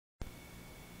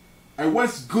Hey,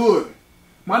 what's good?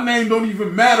 My name don't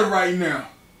even matter right now.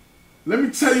 Let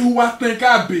me tell you who I think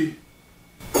I be.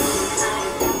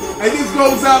 Hey, this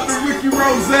goes out to Ricky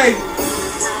Rose.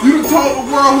 You done told the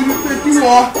world who you think you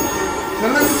are. Now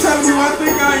let me tell you who I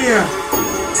think I am.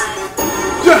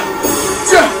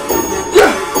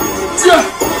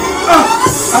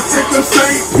 I think I'm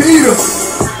St. Peter,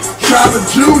 tribe of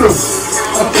Judah,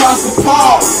 Apostle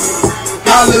Paul,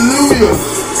 hallelujah,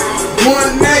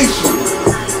 one nation,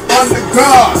 under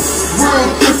God, real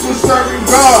Christian serving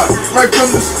God, right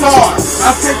from the start.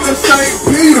 I think I'm St.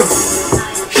 Peter,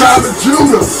 tribe of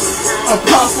Judah,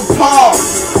 Apostle Paul,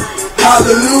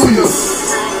 hallelujah,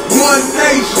 one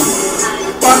nation,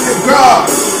 under God,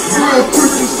 real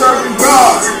Christian serving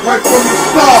God, right from the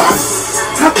start.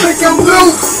 I think I'm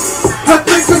Luke, I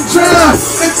think I'm John,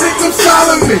 I think I'm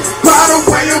Solomon, by the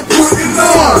way I'm putting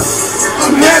on.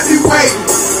 I'm heavyweight,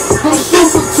 I'm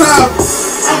super tough,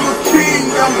 I'm a king,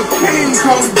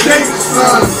 call me David's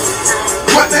son.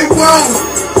 What they want,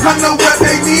 I know what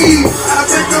they need. I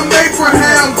think I'm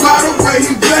Abraham, by the way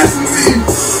he blessing me.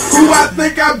 Who I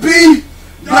think I be,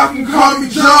 y'all can call me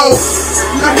Joe.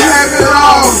 Y'all have it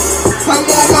all, I'm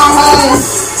on my home.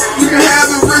 You can have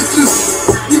the riches,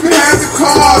 you can have the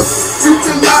cars, you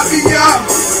can lock me up.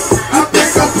 I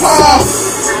think I'm Paul,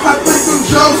 I think I'm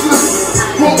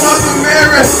Joseph, or Mother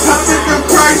Mary. I think I'm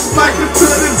Christ, like until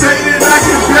the day that I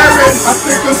get buried. I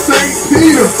think I'm St.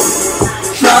 Peter,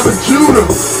 tribe of Judah,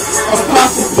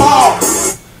 Apostle Paul,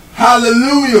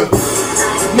 hallelujah,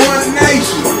 one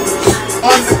nation,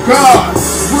 under God,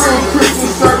 real Christian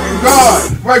serving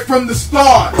God, right from the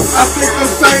start. I think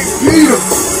I'm St. Peter,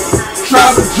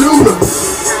 tribe of Judah,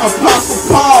 Apostle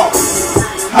Paul,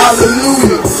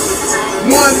 hallelujah,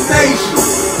 one nation,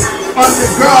 under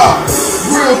God,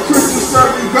 real Christian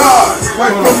serving God,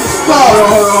 right from the start.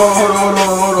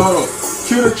 Hold on.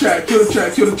 Kill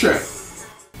the track.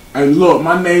 Hey look,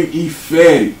 my name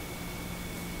E-Fetti,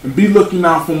 and be looking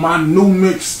out for my new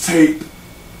mixtape,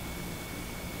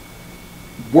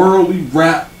 Worldly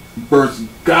Rap versus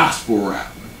Gospel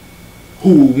Rap.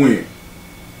 Who will win?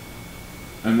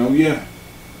 And oh yeah,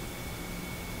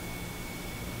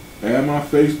 add my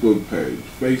Facebook page,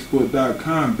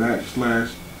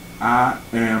 facebook.com/I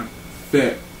am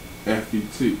Fet,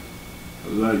 F-E-T. I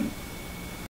love you.